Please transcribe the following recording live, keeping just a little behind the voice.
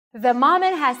The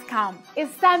moment has come.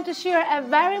 It's time to share a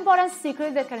very important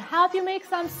secret that can help you make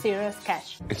some serious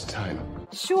cash. It's time.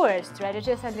 Sure,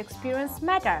 strategies and experience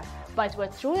matter, but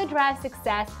what truly drives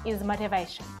success is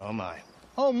motivation. Oh my.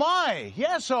 Oh my!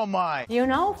 Yes, oh my! You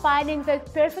know, finding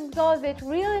that perfect goal that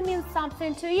really means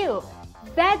something to you.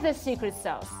 That's the secret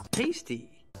sauce. Tasty.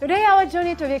 Today our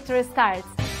journey to victory starts.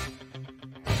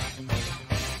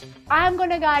 I'm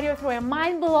gonna guide you through a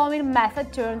mind-blowing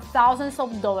method to earn thousands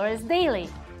of dollars daily.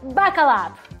 Buckle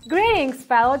up! Greetings,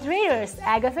 fellow traders!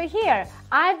 Agatha here.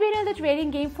 I've been in the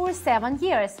trading game for 7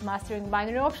 years, mastering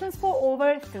binary options for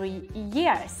over 3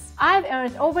 years. I've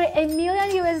earned over $1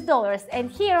 million, and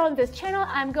here on this channel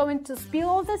I'm going to spill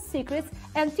all the secrets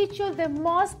and teach you the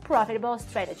most profitable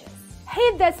strategies.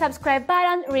 Hit that subscribe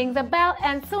button, ring the bell,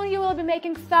 and soon you will be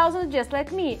making thousands just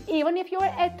like me, even if you're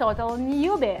a total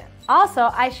newbie.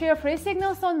 Also, I share free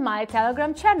signals on my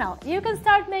Telegram channel. You can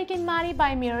start making money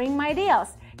by mirroring my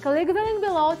deals. Click the link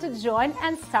below to join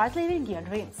and start living your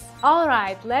dreams.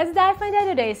 Alright, let's dive into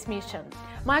today's mission.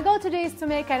 My goal today is to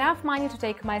make enough money to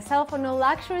take myself on a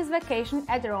luxurious vacation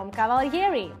at Rome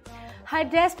Cavalieri. I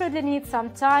desperately need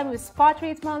some time with spa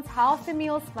treatments, healthy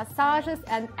meals, massages,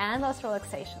 and endless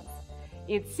relaxations.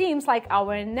 It seems like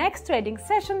our next trading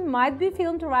session might be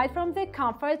filmed right from the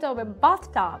comfort of a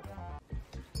bathtub.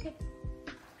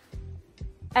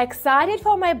 Excited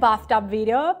for my bathtub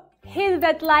video? Hit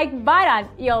that like button,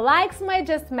 your likes might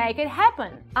just make it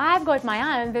happen. I've got my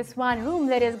eye on this one room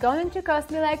that is going to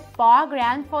cost me like $4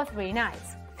 grand for 3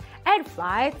 nights. Add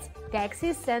flights,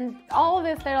 taxis and all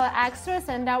these little extras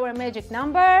and our magic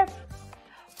number,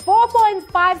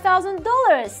 $4.5 thousand.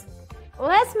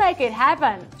 Let's make it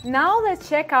happen. Now let's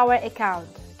check our account.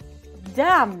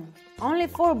 Damn, only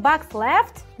 $4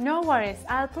 left? No worries,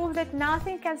 I'll prove that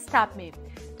nothing can stop me.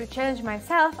 To challenge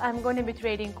myself, I'm going to be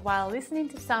trading while listening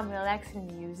to some relaxing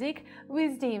music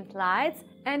with dimmed lights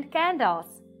and candles.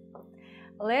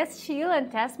 Let's chill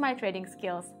and test my trading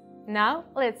skills. Now,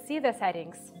 let's see the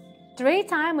settings. Trade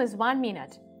time is 1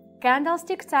 minute.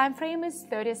 Candlestick time frame is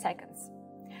 30 seconds.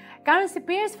 Currency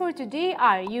pairs for today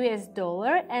are US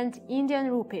dollar and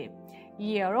Indian rupee,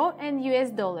 euro and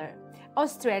US dollar,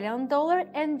 Australian dollar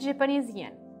and Japanese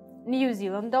yen, New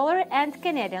Zealand dollar and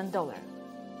Canadian dollar.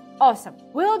 Awesome!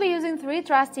 We'll be using 3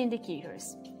 trust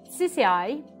indicators: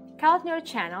 CCI, Keltner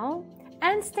channel,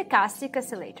 and stochastic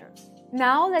oscillator.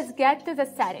 Now let's get to the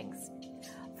settings.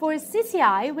 For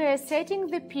CCI, we are setting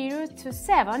the period to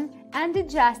 7 and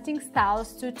adjusting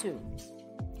styles to 2.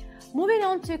 Moving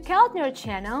on to Keltner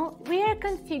channel, we are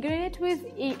configuring it with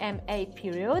EMA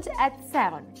period at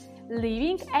 7,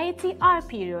 leaving ATR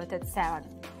period at 7,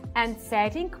 and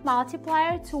setting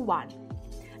multiplier to 1.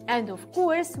 And of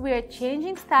course, we are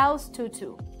changing styles to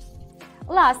 2.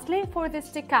 Lastly, for the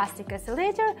stochastic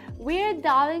oscillator, we are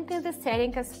dialing in the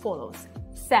setting as follows: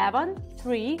 7,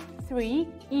 3, 3,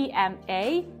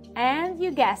 EMA, and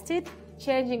you guessed it,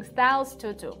 changing styles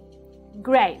to 2.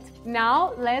 Great!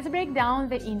 Now let's break down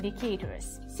the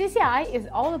indicators. CCI is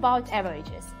all about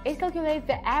averages. It calculates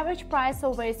the average price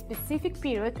over a specific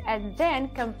period and then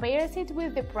compares it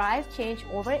with the price change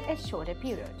over a shorter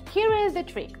period. Here is the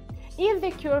trick. If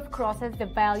the curve crosses the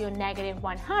value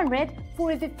 -100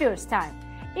 for the first time,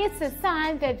 it's a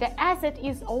sign that the asset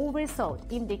is oversold,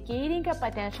 indicating a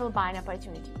potential buying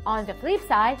opportunity. On the flip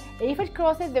side, if it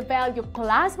crosses the value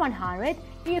 +100,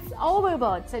 it's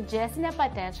overbought, suggesting a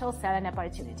potential selling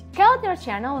opportunity. Keltner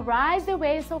channel rides the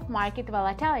waves of market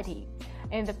volatility.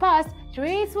 In the past,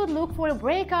 traders would look for a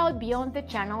breakout beyond the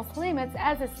channel's limits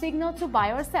as a signal to buy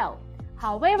or sell.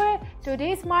 However,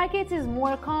 today's market is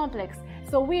more complex,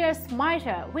 so we are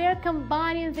smarter. We are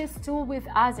combining this tool with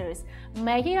others,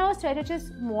 making our strategies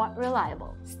more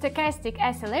reliable. Stochastic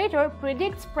oscillator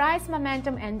predicts price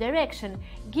momentum and direction,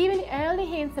 giving early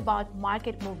hints about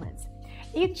market movements.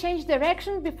 It changes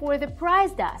direction before the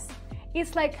price does.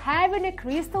 It's like having a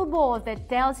crystal ball that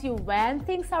tells you when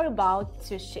things are about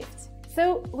to shift.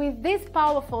 So, with this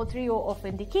powerful trio of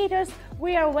indicators,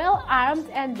 we are well armed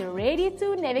and ready to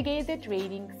navigate the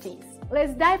trading seas.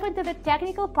 Let's dive into the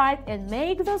technical part and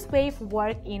make those waves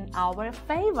work in our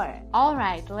favor.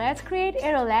 Alright, let's create a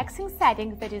relaxing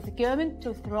setting that is going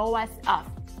to throw us off.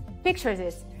 Picture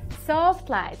this: soft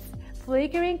lights,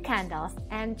 flickering candles,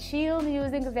 and chill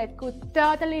music that could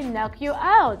totally knock you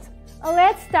out.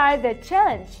 Let's start the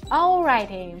challenge.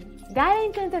 Alrighty,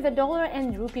 diving into the dollar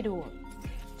and rupee duo.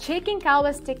 Checking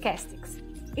our stochastics.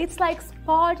 It's like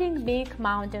spotting big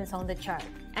mountains on the chart.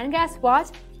 And guess what?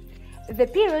 The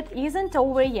period isn't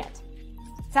over yet.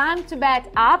 Time to bet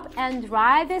up and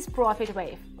ride this profit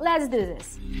wave. Let's do this.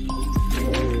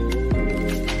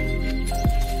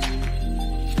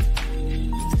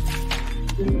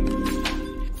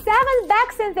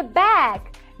 $7 in the bag!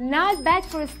 Not bad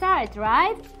for a start,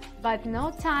 right? But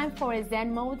no time for a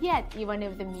Zen mode yet, even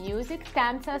if the music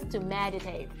tempts us to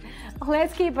meditate.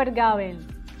 Let's keep it going.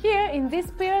 Here in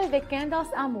this pair, the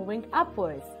candles are moving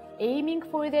upwards, aiming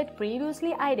for that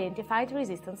previously identified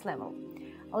resistance level.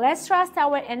 Let's trust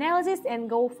our analysis and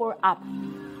go for up.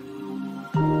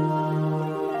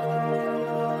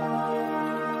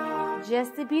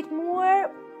 Just a bit more.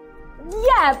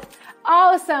 Yep!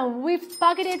 Awesome! We've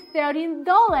pocketed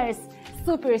 $13.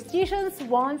 Superstitions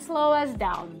won't slow us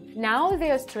down. Now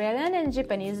the Australian and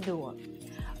Japanese duo.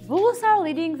 Bulls are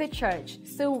leading the church,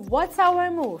 so what's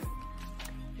our move?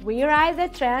 We ride the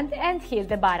trend and hit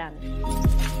the button.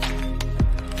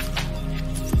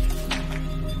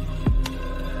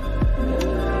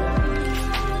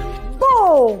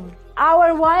 Boom!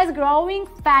 Our wall is growing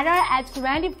fatter at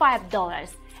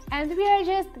 $25, and we are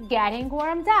just getting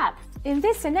warmed up. In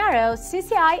this scenario,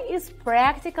 CCI is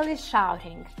practically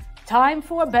shouting, "Time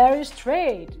for bearish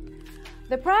trade!"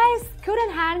 The price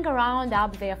couldn't hang around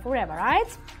up there forever,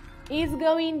 right? It's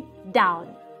going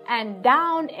down, and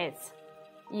down it's.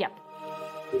 Yep.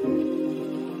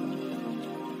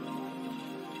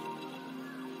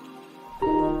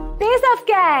 Piece of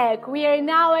cake! We are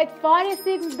now at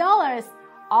 $46,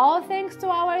 all thanks to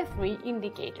our 3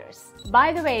 indicators.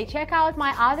 By the way, check out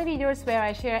my other videos where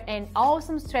I share an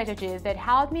awesome strategies that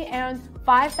helped me earn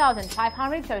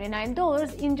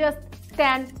 $5,539 in just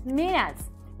 10 minutes.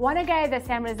 Wanna get the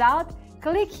same result?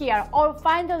 Click here or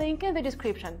find the link in the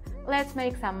description. Let's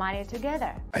make some money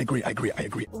together. I agree.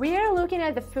 We're looking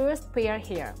at the first pair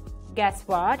here. Guess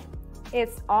what?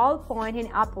 It's all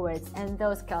pointing upwards, and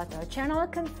the scalper channel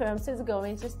confirms it's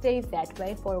going to stay that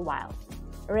way for a while.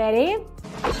 Ready?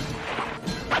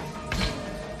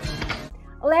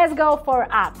 Let's go for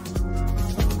up.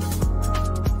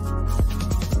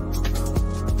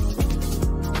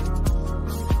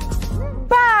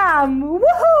 Bam!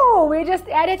 Woohoo! We just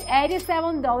added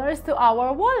 $87 to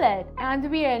our wallet, and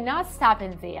we are not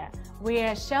stopping there. We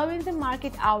are showing the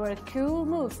market our cool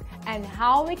moves and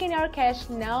how we can earn cash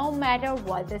no matter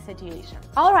what the situation.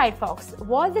 Alright folks,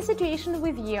 what's the situation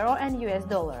with Euro and US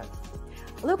dollar?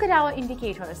 Look at our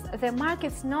indicators. The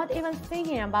market's not even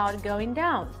thinking about going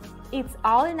down. It's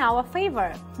all in our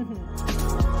favor.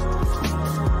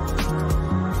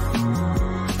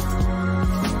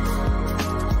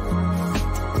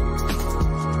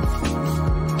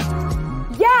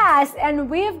 Yes, and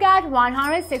we've got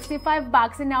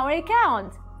 $165 in our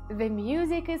account. The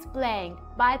music is playing,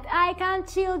 but I can't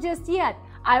chill just yet.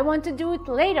 I want to do it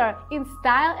later, in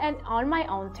style and on my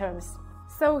own terms.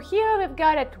 So here we've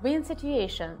got a twin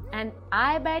situation, and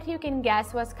I bet you can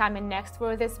guess what's coming next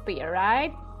for this pair,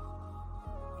 right?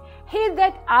 Hit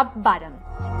that up button.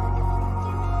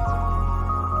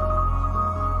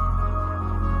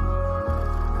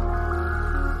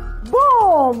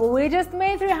 Boom! We just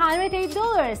made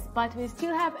 $308, but we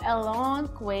still have a long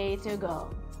way to go.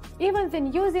 Even the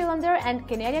New Zealander and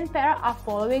Canadian pair are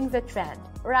following the trend,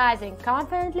 rising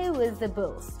confidently with the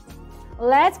bulls.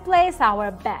 Let's place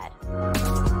our bet.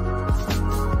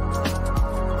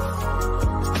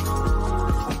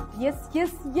 Yes!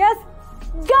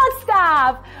 Good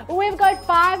stuff! We've got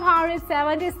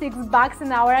 $576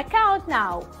 in our account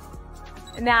now.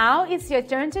 Now it's your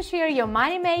turn to share your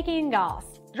money-making goals.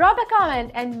 Drop a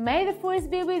comment and may the force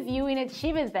be with you in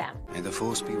achieving them. May the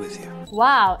force be with you.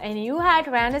 Wow, a new high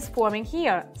trend is forming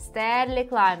here, steadily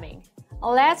climbing.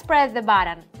 Let's press the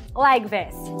button, like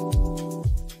this.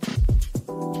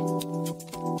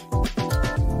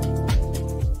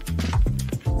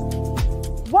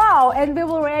 Wow, and we've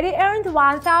already earned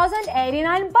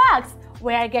 $1,089.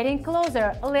 We're getting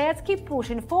closer. Let's keep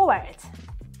pushing forward.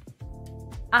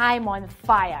 I'm on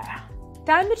fire.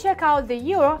 Time to check out the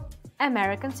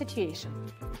Euro-American situation.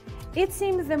 It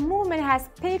seems the movement has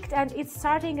peaked and it's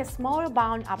starting a small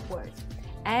rebound upwards,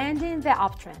 ending the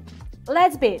uptrend.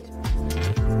 Let's bid.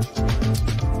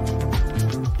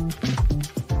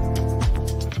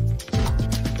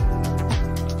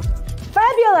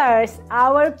 Fabulous!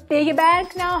 Our piggy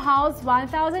bank now holds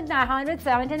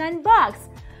 $1,979.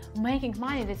 Making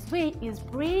money this way is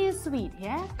pretty sweet,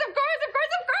 yeah? Of course!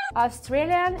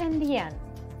 Australian and yen.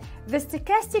 The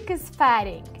stochastic is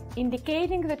fading,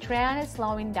 indicating the trend is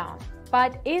slowing down,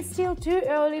 but it's still too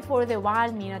early for the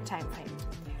 1 minute time frame.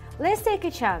 Let's take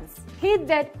a chance. Hit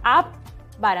that up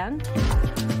button.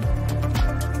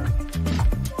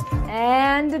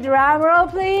 And the drum roll,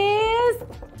 please.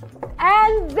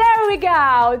 And there we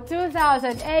go,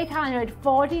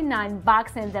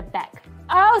 $2,849 in the bag.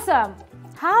 Awesome!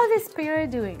 How is this pair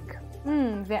doing?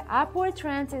 The upward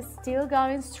trend is still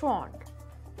going strong.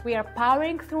 We are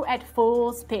powering through at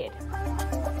full speed.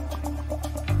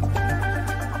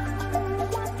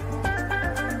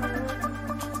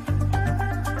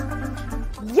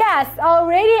 Yes,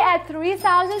 already at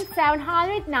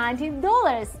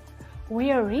 $3,719.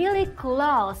 We are really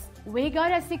close. We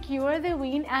gotta secure the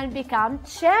win and become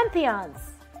champions.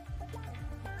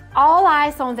 All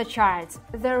eyes on the charts.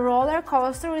 The roller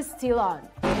coaster is still on.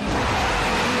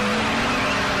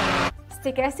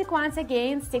 Stochastic once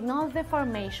again signals the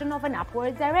formation of an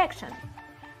upward direction.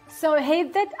 So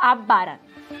hit that up button.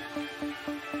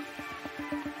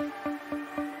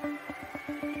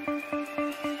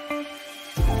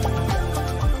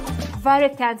 Very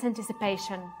tense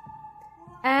anticipation.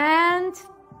 And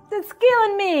it's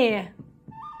killing me.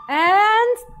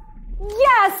 And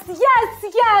yes,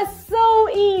 so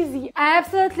easy.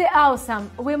 Absolutely awesome.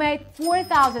 We made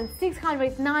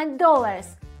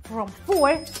 $4,609 from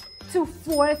 4 to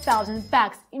 4,000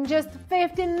 bucks in just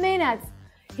 15 minutes.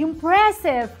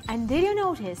 Impressive! And did you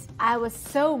notice? I was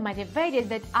so motivated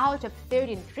that out of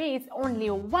 13 trades, only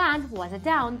one was a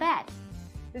down bet.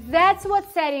 That's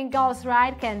what setting goals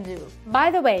right can do.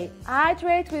 By the way, I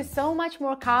trade with so much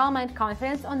more calm and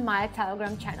confidence on my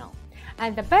Telegram channel.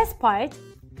 And the best part,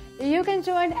 you can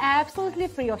join absolutely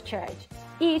free of charge,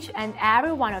 each and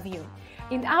every one of you.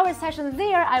 In our session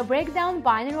there, I break down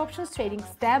binary options trading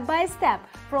step by step,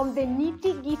 from the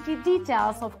nitty-gritty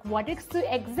details of Quotex to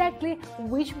exactly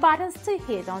which buttons to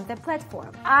hit on the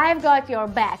platform. I've got your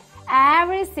back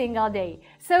every single day.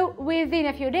 So within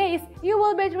a few days, you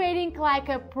will be trading like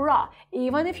a pro,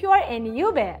 even if you are a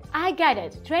newbie. I get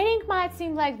it, trading might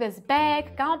seem like this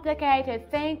big,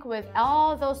 complicated thing with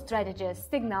all those strategies,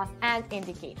 signals and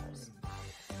indicators.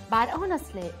 But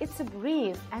honestly, it's a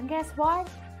breeze, and guess what?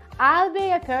 I'll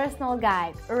be a personal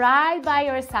guide right by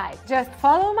your side. Just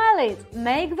follow my lead,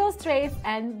 make those trades,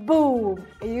 and boom!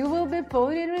 You will be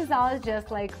put in results just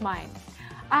like mine.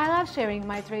 I love sharing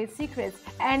my trade secrets,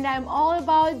 and I'm all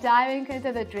about diving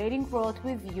into the trading world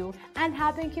with you and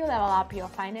helping you level up your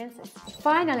finances.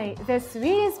 Finally, the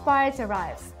sweetest part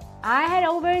arrives. I head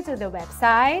over to the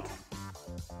website,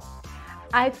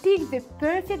 I pick the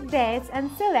perfect dates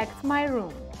and select my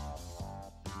room.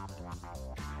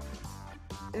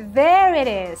 There it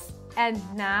is! And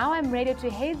now I'm ready to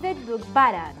hit that book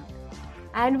button.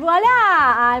 And voila!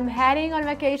 I'm heading on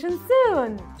vacation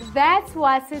soon! That's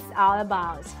what it's all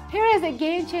about. Here is a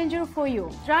game changer for you.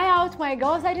 Try out my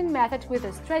goal setting method with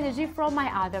a strategy from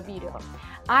my other video.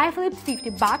 I flipped 50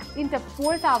 bucks into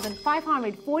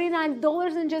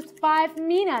 $4,549 in just 5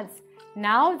 minutes.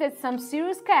 Now that's some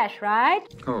serious cash, right?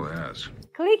 Oh, yes.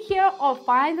 Click here or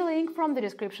find the link from the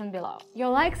description below. Your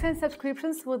likes and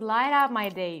subscriptions would light up my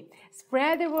day.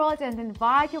 Spread the word and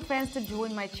invite your friends to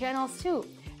join my channels too.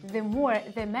 The more,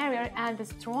 the merrier, and the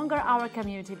stronger our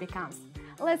community becomes.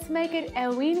 Let's make it a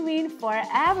win-win for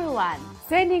everyone.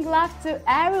 Sending love to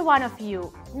every one of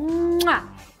you. Mwah!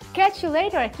 Catch you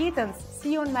later, kittens.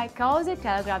 See you on my cozy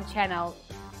Telegram channel.